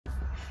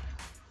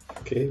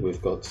Okay,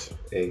 we've got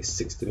a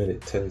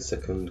 60-minute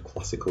 10-second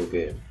classical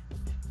game.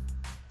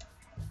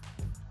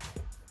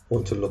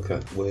 Want to look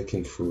at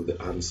working through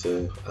the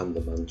answer and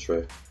the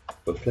mantra.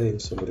 We're playing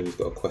somebody who's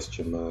got a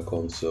question mark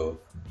on, so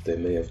they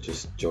may have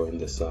just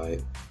joined the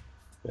site,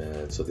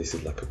 so this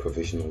is like a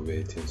provisional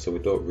rating, so we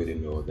don't really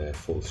know their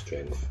full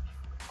strength.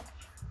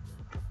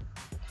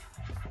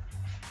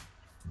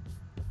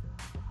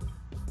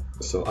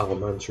 So our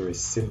mantra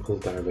is simple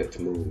direct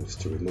moves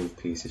to remove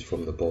pieces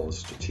from the board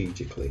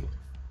strategically,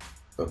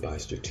 and by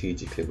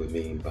strategically we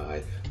mean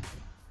by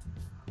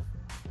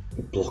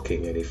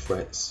blocking any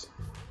threats,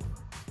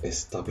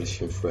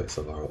 establishing threats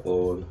of our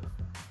own,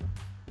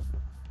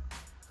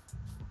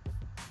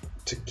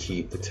 to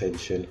keep the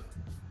tension,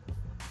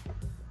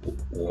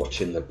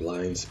 watching the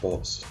blind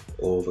spots,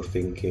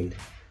 overthinking,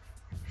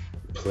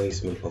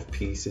 placement of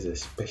pieces,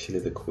 especially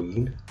the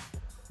queen.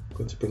 I'm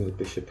going to bring the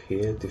bishop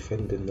here,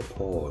 defending the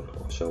pawn,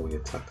 or shall we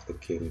attack the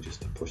king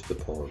just to push the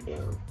pawn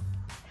down?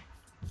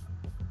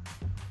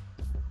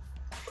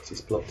 Because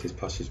he's blocked his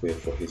passageway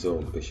for his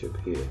own bishop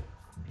here.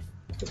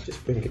 Let's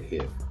just bring it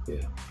here,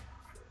 yeah.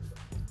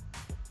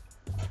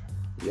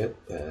 Yep,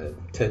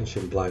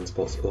 tension, blind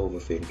spots,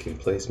 overthinking,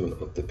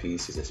 placement of the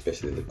pieces,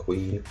 especially the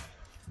queen,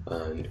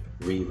 and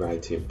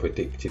rewriting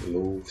predicted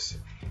moves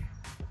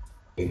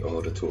in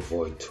order to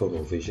avoid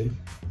tunnel vision,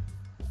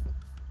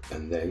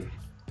 and then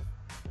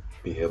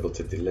be able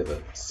to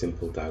deliver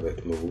simple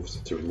direct moves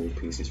to remove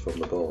pieces from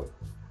the board.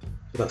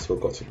 So that's what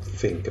we've got to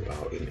think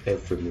about in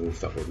every move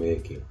that we're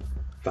making.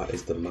 That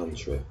is the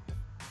mantra.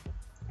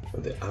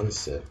 And the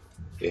answer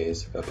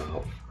is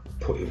about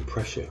putting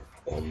pressure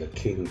on the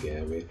king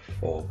area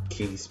or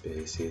key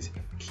spaces,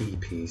 key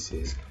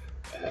pieces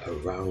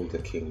around the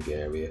king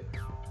area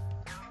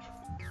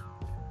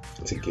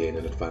to gain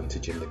an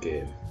advantage in the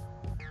game.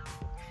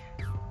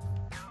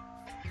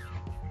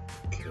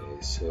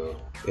 Okay, so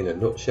in a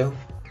nutshell,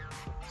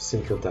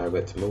 simple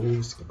direct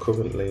moves,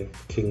 currently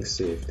king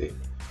safety.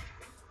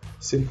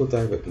 Simple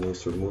direct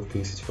moves to remove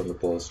pieces from the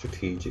board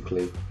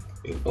strategically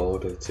in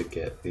order to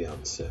get the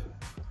answer.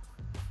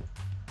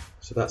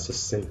 So that's as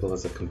simple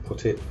as I can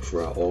put it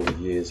throughout all the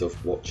years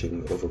of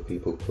watching other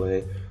people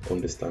play,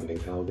 understanding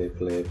how they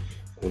play,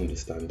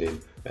 understanding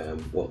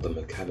what the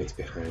mechanics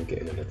behind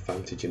getting an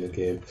advantage in a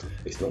game.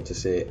 It's not to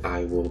say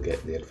I will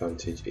get the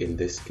advantage in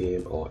this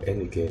game or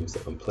any games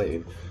that I'm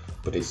playing,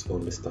 but it's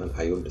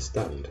I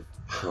understand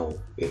how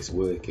it's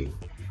working.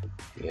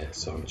 Yeah,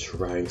 so I'm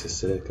trying to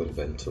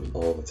circumvent them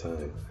all the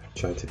time,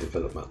 trying to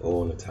develop my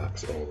own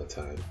attacks all the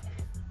time.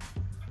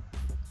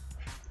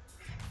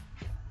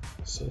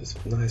 So it's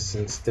nice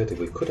and steady.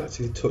 We could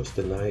actually touch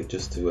the knight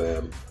just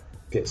to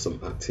get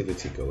some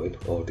activity going,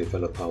 or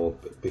develop our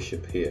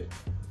bishop here.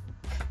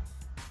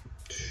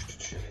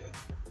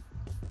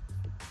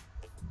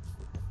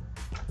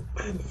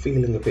 I'm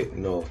feeling a bit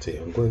naughty.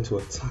 I'm going to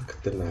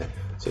attack the knight.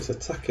 So it's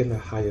attacking a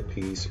higher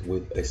piece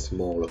with a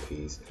smaller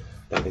piece.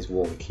 That is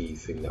one key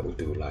thing that we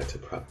do like to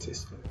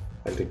practice.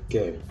 And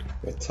again,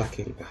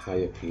 attacking a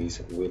higher piece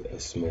with a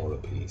smaller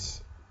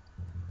piece.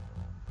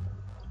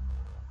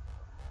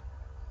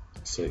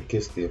 So it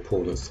gives the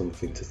opponent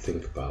something to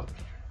think about.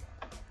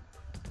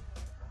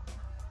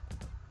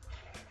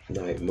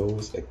 Knight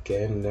moves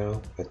again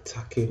now,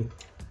 attacking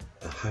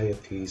a higher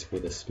piece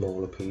with a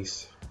smaller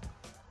piece.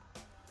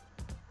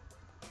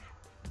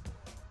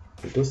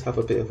 He does have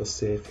a bit of a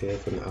safe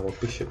haven. Our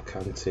bishop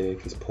can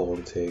take, his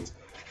pawn takes.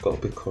 Got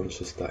to be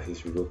conscious that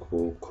his rook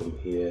will come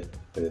here,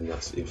 and then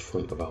that's in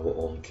front of our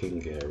own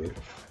king area.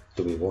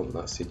 Do we want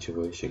that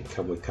situation?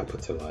 Can we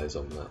capitalise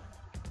on that?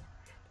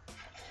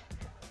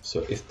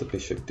 So if the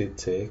bishop did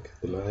take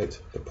the knight,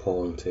 the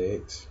pawn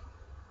takes.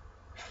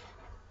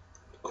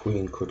 The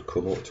queen could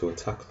come up to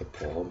attack the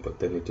pawn, but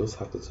then he does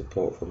have the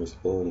support from his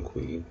own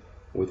queen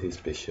with his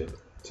bishop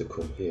to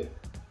come here.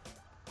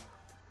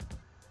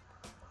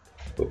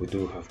 But we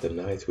do have the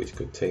knight which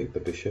could take the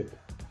bishop.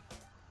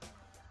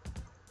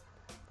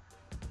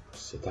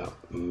 So that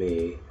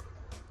may...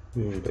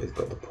 but he's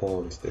got the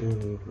pawns.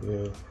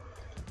 Yeah.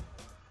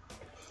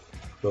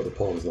 No, the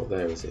pawn's not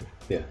there, is it?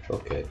 Yeah,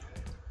 okay.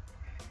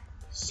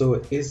 So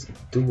it is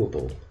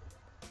doable.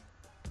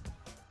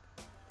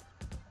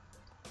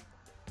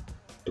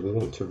 Do we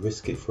want to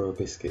risk it for a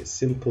biscuit?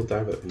 Simple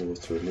direct moves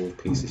to remove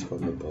pieces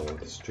from the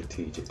board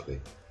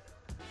strategically.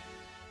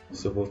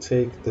 So we'll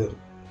take the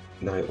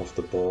knight off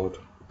the board,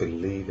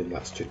 believing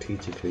that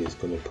strategically it's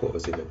going to put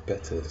us in a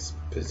better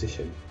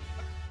position,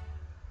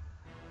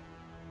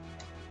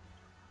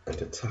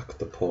 and attack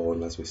the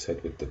pawn as we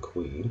said with the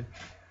queen.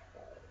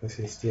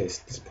 Yes,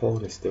 this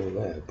pawn is still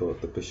there,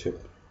 but the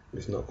bishop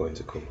is not going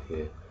to come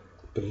here.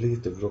 I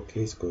believe the rook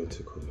is going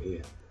to come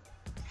here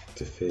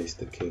to face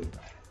the king.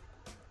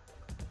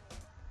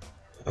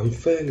 I'm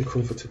fairly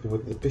comfortable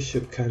with the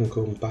bishop can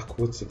go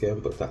backwards again,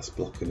 but that's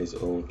blocking his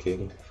own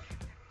king.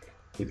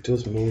 He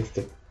does move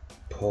the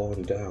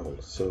pawn down,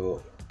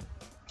 so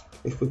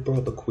if we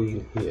brought the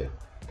queen here,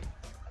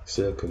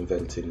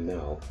 circumventing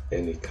now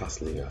any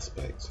castling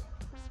aspect,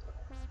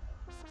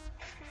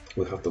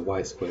 we have the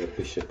white square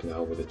bishop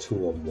now with a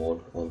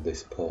 2-on-1 on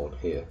this pawn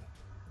here.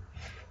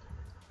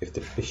 if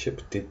the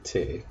bishop did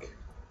take,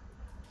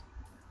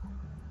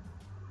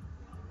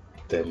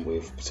 then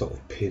we've sort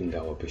of pinned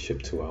our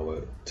bishop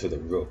to the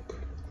rook,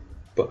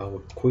 but our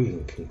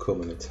queen can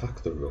come and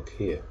attack the rook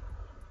here.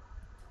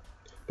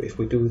 But if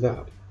we do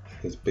that,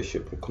 his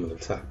bishop will come and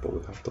attack, but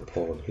we have to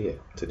pawn here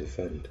to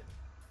defend.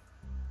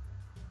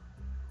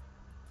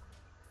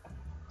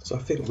 So I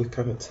think we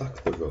can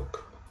attack the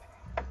rook,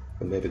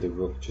 and maybe the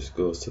rook just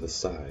goes to the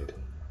side.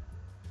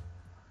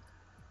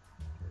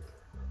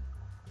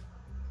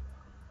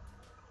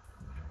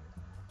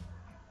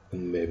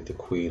 And maybe the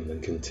queen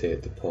then can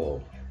take the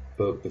pawn.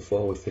 But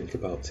before we think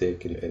about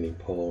taking any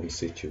pawn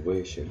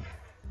situation,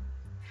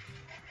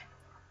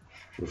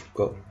 we've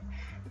got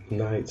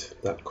knight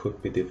that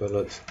could be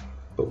developed,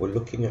 but we're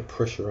looking at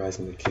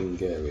pressurizing the king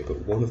area.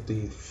 But one of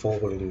the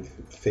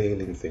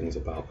failing things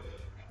about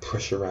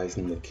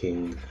pressurizing the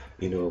king,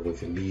 you know,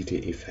 with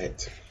immediate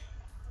effect,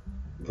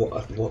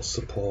 what's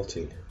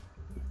supporting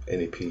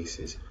any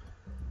pieces?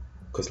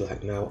 Because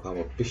like now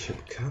our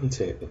bishop can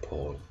take the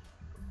pawn,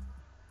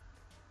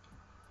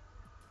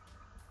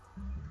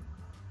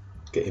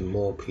 getting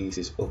more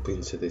pieces up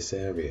into this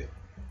area.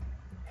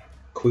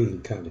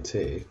 Queen can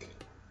take.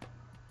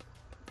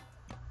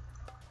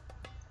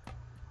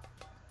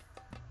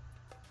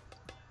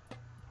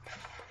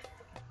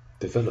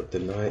 Develop the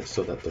knight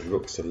so that the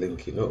rooks are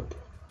linking up.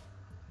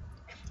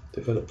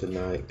 Develop the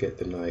knight, get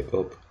the knight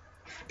up,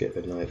 get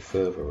the knight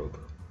further up.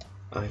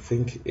 I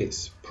think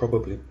it's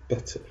probably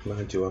better.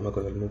 Mind you, am I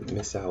going to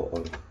miss out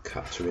on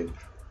capturing?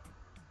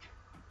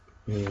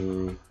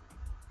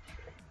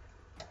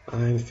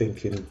 I'm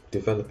thinking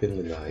developing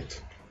the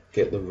knight,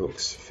 get the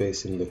rooks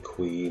facing the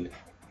queen.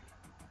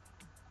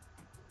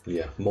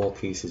 Yeah, more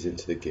pieces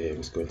into the game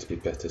is going to be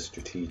better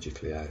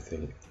strategically, I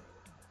think.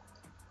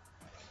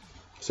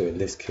 So in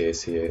this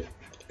case here,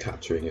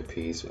 capturing a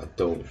piece I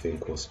don't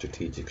think was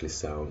strategically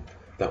sound.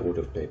 That would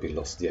have maybe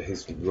lost. Yeah,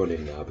 he's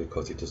running now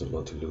because he doesn't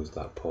want to lose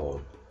that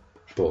pawn.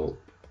 But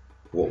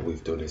what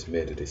we've done is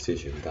made a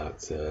decision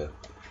that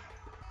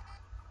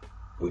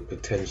we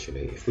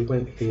potentially, if we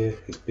went here,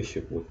 his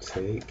bishop would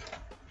take.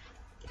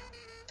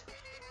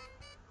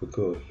 We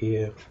go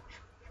here,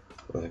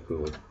 like we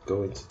were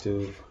going to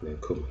do, and then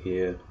come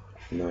here.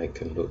 Knight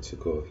can look to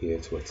go here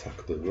to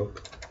attack the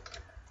rook,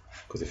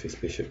 because if his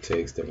bishop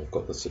takes, then we've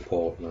got the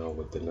support now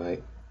with the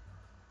knight.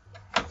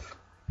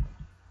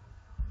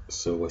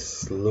 So we're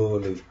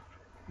slowly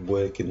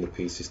working the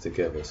pieces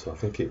together. So I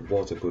think it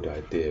was a good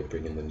idea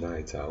bringing the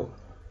knight out.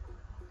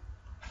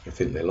 I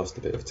think they lost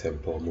a bit of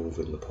tempo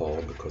moving the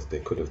pawn because they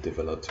could have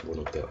developed one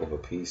of their other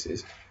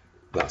pieces.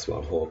 That's what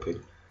I'm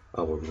hoping.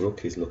 Our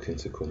rook is looking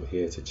to come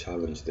here to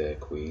challenge their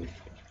queen.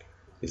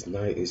 His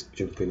knight is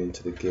jumping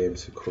into the game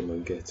to come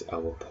and get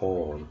our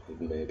pawn,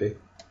 maybe.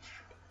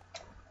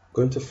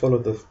 Going to follow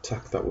the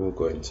tack that we were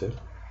going to.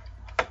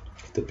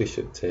 If the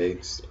bishop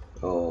takes,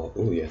 oh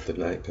yeah, the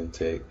knight can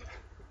take.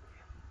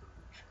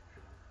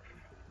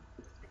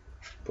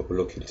 But we're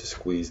looking to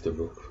squeeze the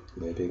rook,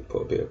 maybe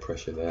put a bit of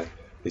pressure there.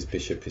 His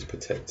bishop is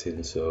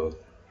protecting, so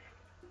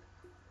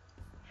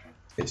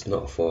it's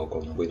not a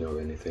foregone win or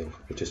anything.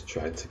 We're just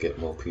trying to get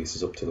more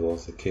pieces up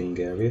towards the king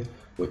area,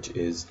 which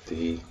is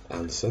the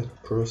answer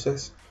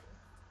process.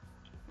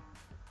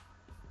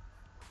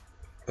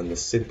 And the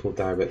simple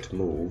direct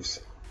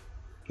moves,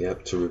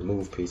 yep, to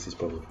remove pieces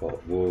from the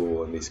pot.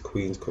 Whoa, and his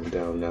queen's come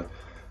down now.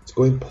 It's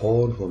going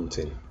pawn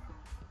hunting.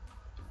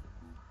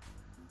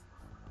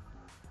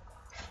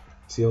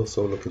 Is he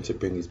also looking to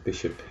bring his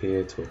bishop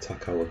here to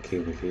attack our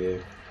king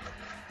here?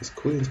 His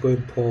queen's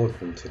going pawn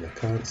hunting. I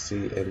can't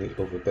see any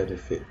other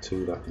benefit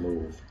to that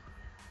move.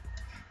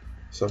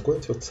 So I'm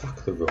going to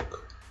attack the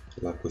rook,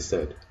 like we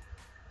said.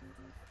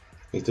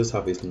 He does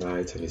have his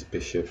knight and his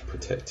bishop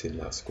protecting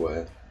that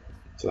square.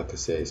 So like I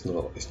say, it's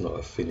not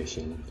a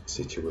finishing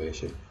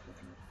situation.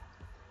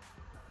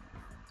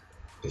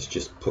 It's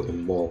just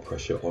putting more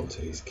pressure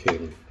onto his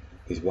king.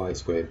 His white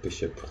square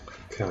bishop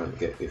can't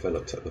get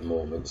developed at the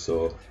moment,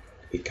 so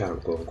he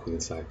can't go on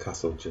queenside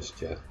castle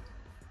just yet.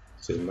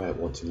 So he might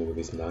want to move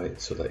his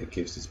knight so that he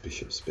gives his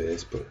bishop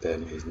space, but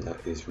then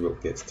his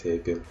rook gets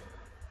taken.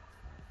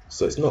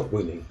 So it's not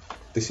winning.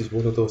 This is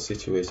one of those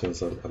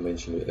situations I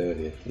mentioned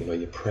earlier. You know,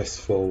 you press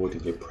forward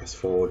and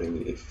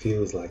it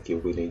feels like you're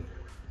winning.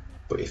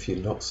 But if you're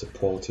not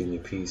supporting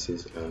your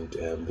pieces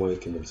and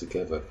working them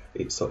together,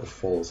 it sort of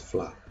falls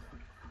flat,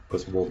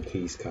 because one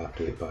piece can't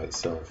do it by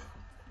itself.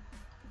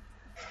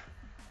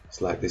 It's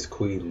like this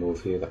queen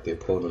move here that the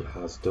opponent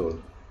has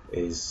done.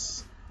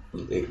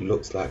 It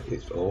looks like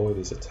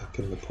he's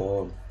attacking the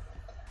pawn.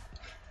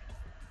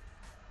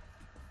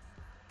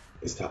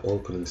 Is that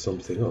opening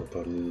something up?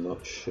 I'm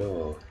not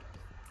sure.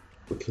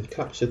 We can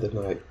capture the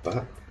knight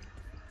back.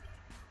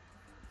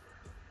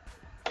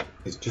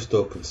 It's just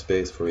open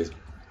space for his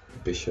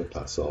bishop,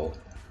 that's all.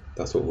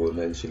 That's what we were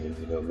mentioning,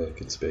 you know,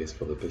 making space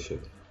for the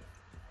bishop.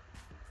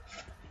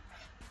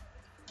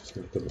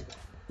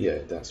 Yeah,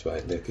 that's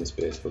right, making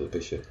space for the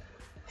bishop,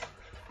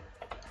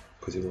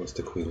 because he wants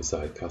the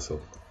queenside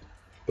castle.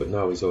 But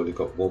now he's only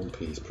got one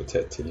piece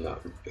protecting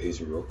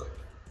his rook.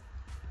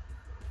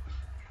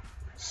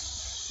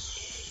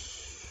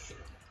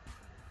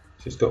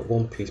 So he's got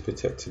one piece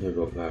protecting the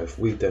rook. Now if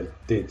we then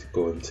did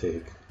go and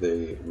take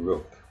the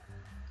rook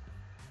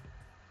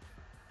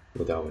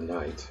with our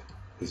knight,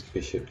 his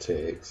bishop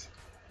takes,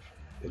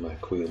 then my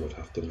queen would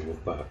have to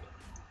move back.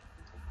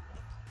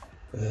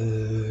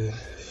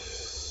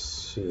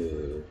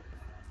 So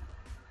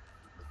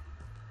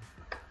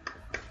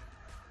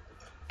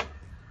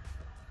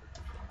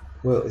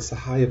well, it's a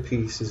higher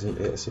piece,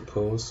 isn't it, I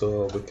suppose,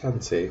 so we can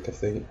take, I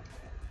think.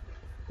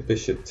 The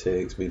bishop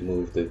takes, we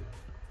move the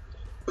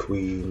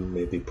queen,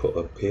 maybe put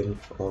a pin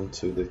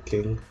onto the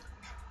king,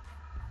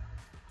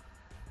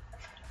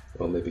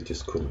 or maybe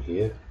just come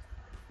here,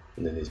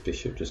 and then his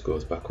bishop just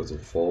goes backwards and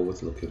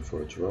forwards looking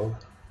for a draw.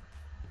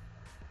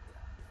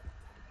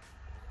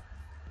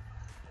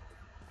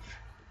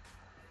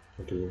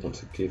 Or do we want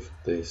to give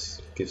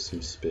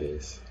some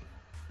space?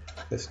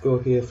 Let's go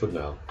here for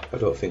now. I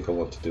don't think I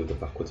want to do the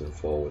backwards and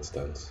forwards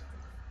dance.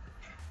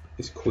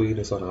 His queen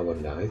is on our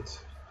knight.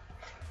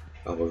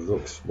 Our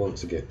rooks want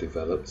to get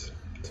developed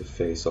to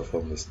face off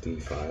on this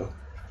d-file.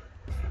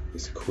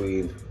 His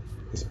queen,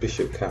 his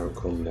bishop can't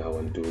come now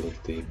and do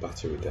the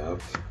battery down.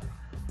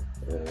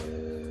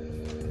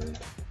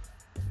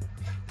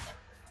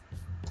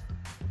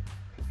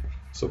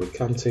 So we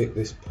can take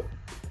this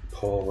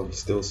pawn,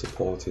 still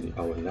supporting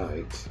our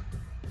knight,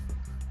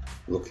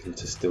 looking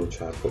to still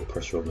try and put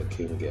pressure on the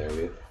king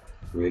area.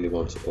 Really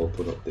want to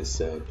open up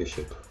this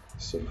bishop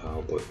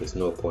somehow, but there's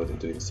no point in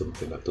doing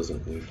something that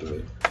doesn't need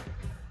doing.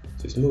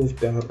 So it's moved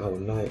down, our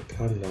knight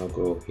can now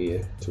go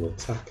here to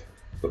attack,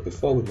 but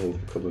before we move,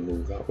 can we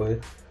move that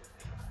way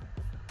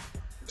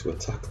to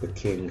attack the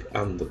king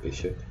and the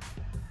bishop?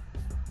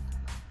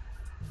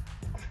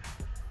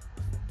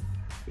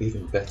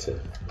 Even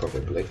better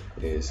probably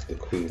is the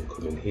queen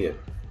coming here.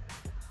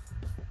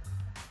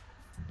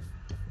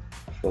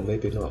 Well,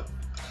 maybe not,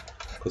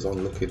 because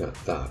on looking at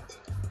that,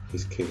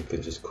 his king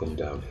can just come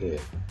down here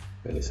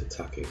and it's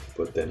attacking,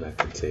 but then I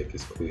can take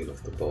his queen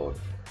off the board.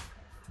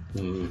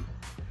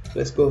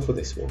 Let's go for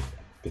this one,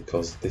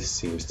 because this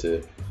seems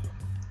to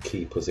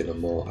keep us in a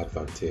more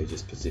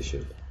advantageous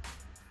position.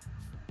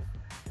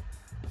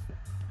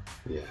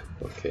 Yeah,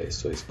 okay,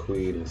 so his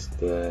queen is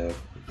there.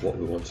 What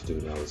we want to do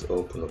now is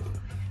open up.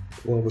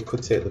 Well, we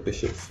could take the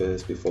bishop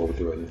first before we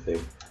do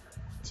anything.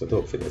 So I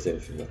don't think there's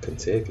anything that can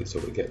take it, so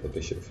we get the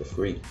bishop for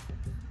free.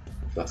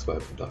 That's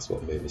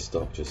what made me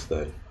stop just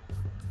then.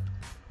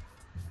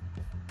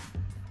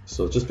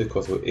 So just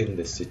because we're in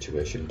this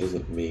situation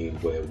doesn't mean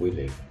we're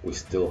winning. We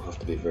still have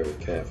to be very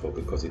careful,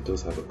 because he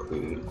does have a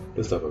queen,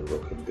 does have a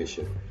rook and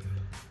bishop.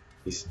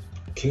 His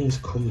king's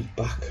come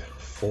back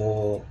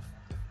for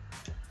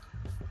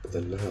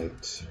the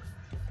knight.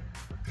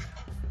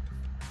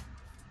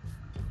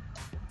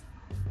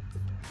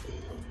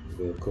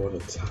 We'll go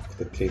and attack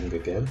the king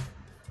again.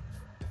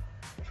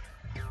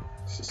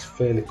 It's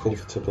fairly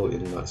comfortable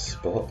in that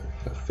spot.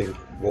 I think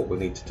what we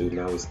need to do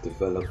now is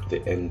develop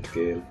the end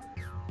game,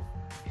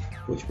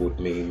 which would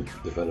mean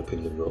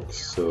developing the rooks.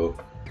 So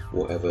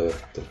whatever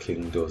the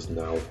king does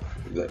now,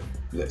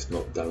 let's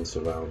not dance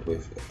around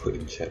with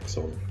putting checks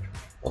on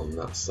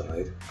that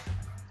side.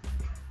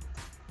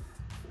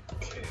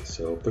 Okay,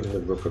 so bring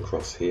the rook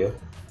across here,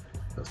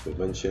 as we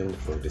mentioned,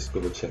 for a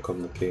discover check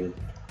on the king.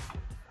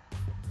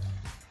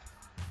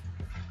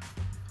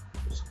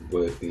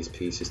 Work these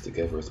pieces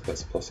together as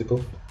best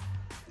possible.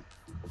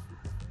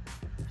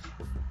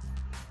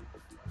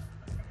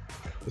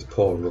 This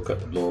poor rook at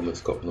the moment's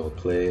got no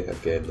play.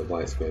 Again, the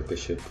white square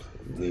bishop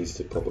needs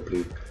to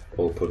probably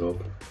open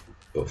up,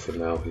 but for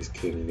now his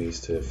king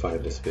needs to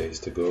find a space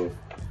to go.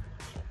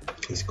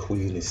 His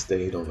queen is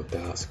staying on a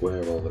dark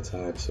square all the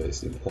time, so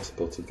it's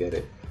impossible to get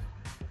it.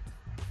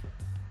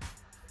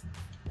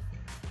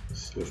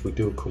 So if we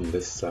do come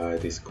this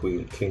side, his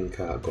king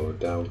can't go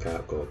down,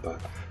 can't go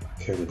back,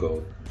 can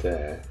go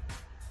there,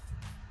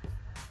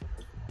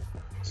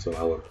 so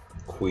our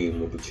queen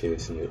will be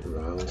chasing it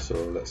around. So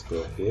let's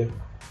go here,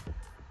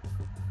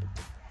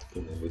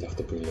 and then we'd have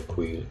to bring the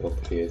queen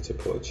up here to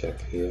put a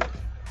check here,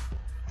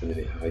 and then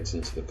it hides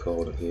into the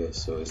corner here,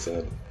 so it's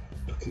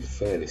looking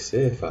fairly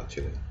safe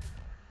actually.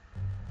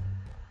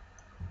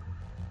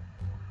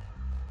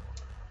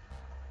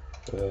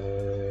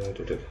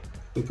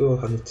 We go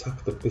and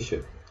attack the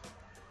bishop.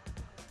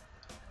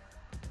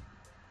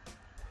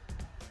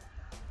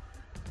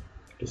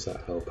 Does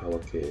that help our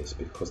case?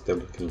 Because then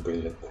we can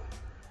bring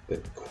the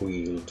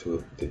queen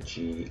to the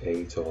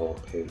g8 or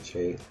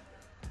h8.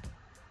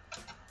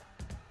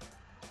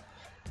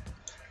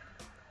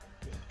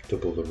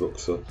 Double the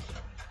rooks up.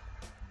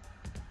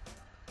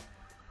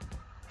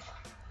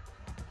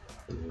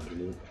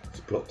 And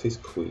he's blocked his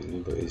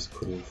queen, but he's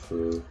coming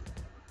through.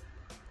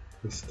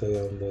 We stay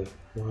on the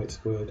white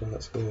square,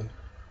 dark square.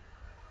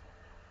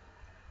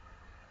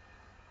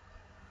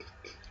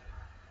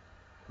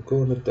 We'll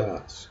go on the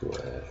dark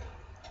square,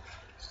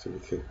 so we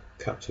can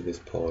capture this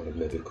pawn and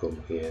maybe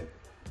come here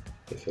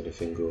if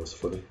anything goes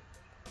funny.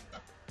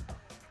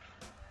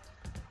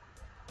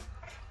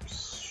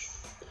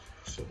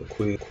 So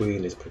the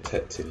queen is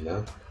protecting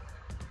now,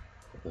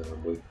 and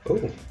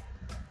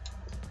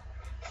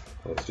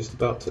I was just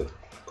about to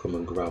come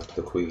and grab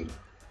the queen.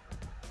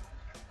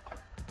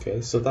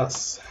 Okay, so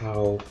that's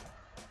how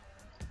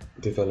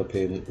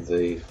developing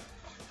the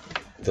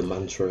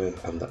mantra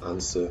and the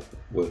answer,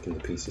 working the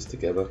pieces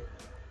together,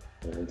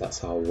 and that's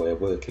how we're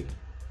working.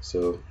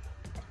 So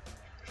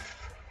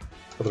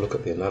have a look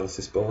at the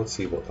analysis board,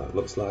 see what that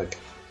looks like,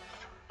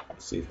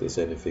 see if there's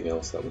anything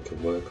else that we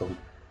can work on.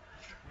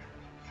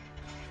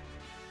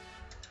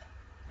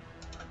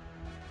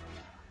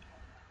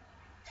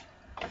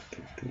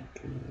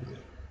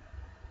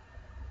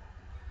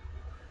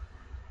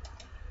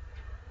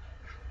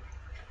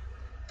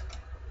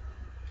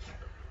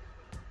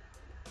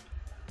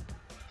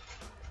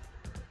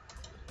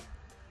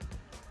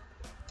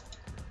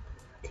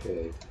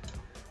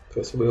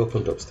 Okay, so we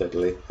opened up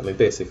steadily. I mean,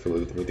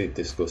 basically we did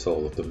discuss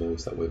all of the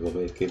moves that we were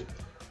making,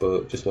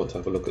 but just want to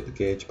have a look at the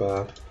gauge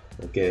bar.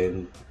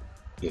 Again,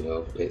 you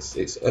know, it's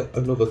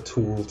another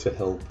tool to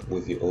help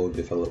with your own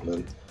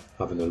development,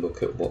 having a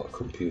look at what a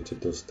computer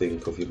does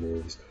think of your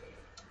moves.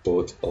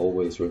 But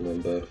always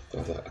remember,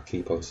 as I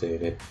keep on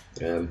saying it,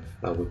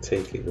 I would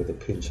take it with a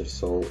pinch of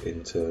salt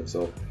in terms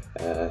of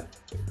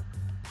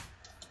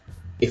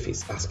if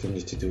it's asking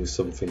you to do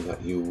something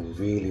that you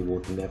really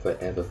would never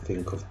ever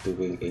think of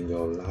doing in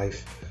your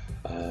life,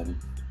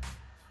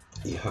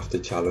 you have to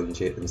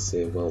challenge it and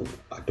say, well,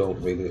 I don't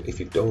really,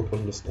 if you don't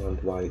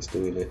understand why it's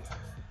doing it,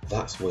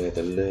 that's where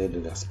the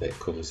learning aspect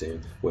comes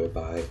in,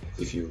 whereby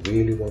if you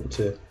really want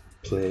to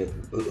play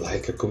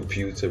like a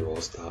computer or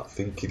start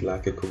thinking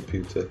like a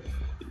computer,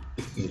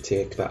 you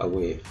take that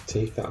away,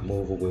 take that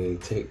move away,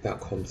 take that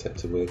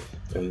concept away,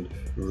 and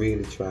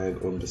really try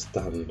and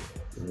understand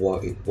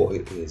what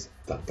it is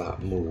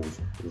that move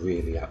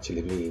really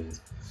actually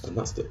means. And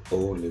that's the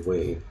only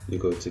way you're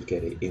going to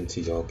get it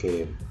into your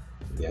game.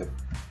 Yeah.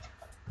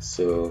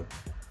 So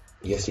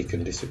yes, you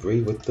can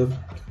disagree with them,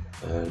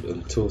 and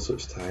until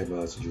such time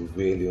as you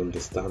really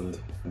understand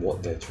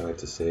what they're trying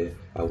to say,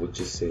 I would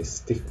just say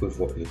stick with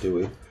what you're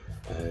doing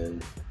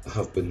and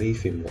have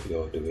belief in what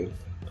you're doing,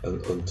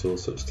 and until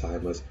such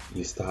time as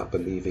you start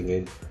believing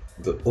in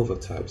the other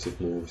types of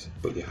moves,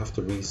 but you have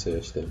to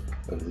research them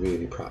and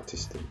really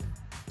practice them.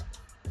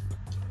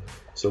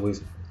 So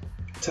we've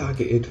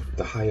targeted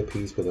the higher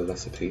piece with a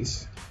lesser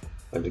piece,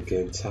 and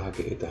again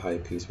targeted the higher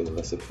piece with a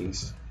lesser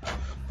piece.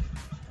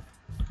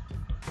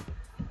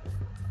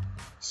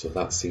 So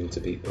that seemed to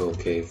be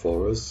okay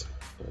for us.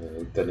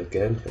 Then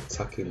again,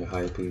 attacking the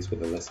higher piece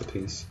with a lesser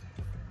piece.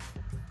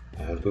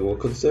 And we were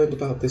concerned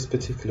about this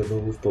particular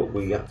move, but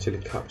we actually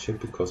captured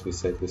because we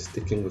said we're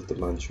sticking with the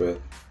mantra,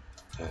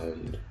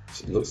 and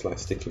it looks like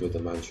sticking with the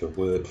mantra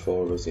worked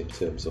for us in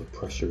terms of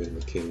pressure in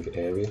the king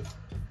area.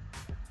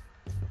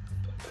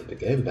 And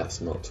again,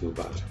 that's not too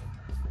bad.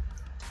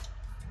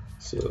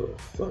 So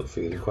I'm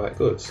feeling quite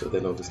good. So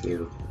then obviously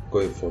we're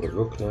going for the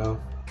rook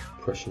now,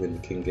 pressure in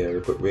the king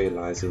area, but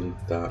realizing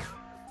that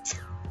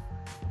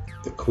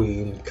the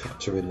queen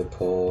capturing the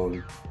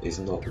pawn is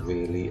not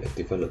really a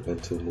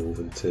developmental move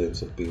in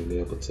terms of being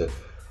able to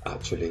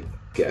actually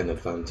get an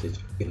advantage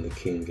in the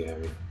king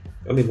area.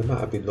 I mean, there might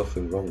have been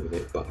nothing wrong with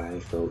it, but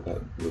I felt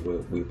that we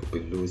would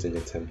be losing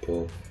a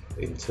tempo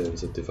in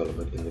terms of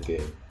development in the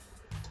game.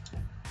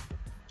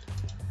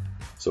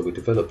 So we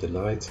developed the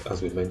knight,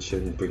 as we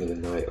mentioned, bringing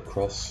the knight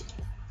across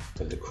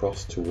and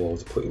across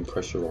towards putting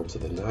pressure onto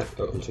the knight,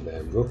 onto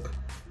their rook.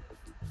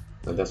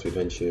 And as we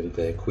mentioned,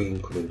 their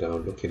queen coming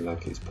down looking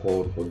like it's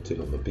pawn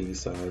hunting on the B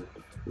side,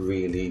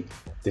 really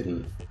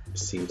didn't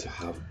seem to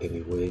have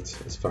any weight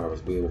as far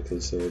as we were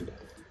concerned.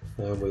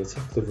 And we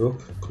attacked the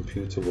rook.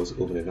 Computer was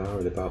umming and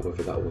ahhing about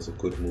whether that was a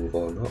good move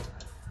or not.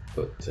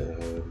 But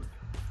and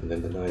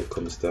then the knight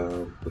comes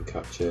down, we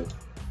capture,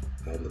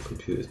 and the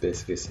computer's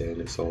basically saying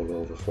it's all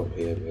over from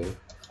here really.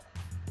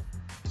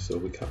 So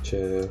we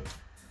capture,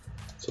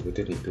 so we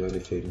didn't do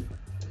anything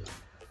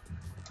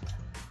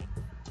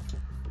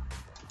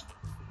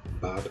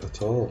bad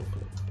at all.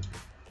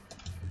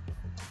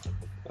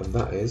 And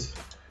that is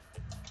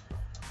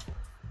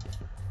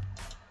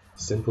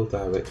simple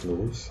direct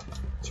moves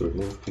to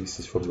remove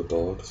pieces from the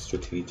board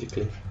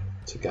strategically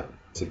to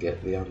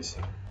get the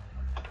answer.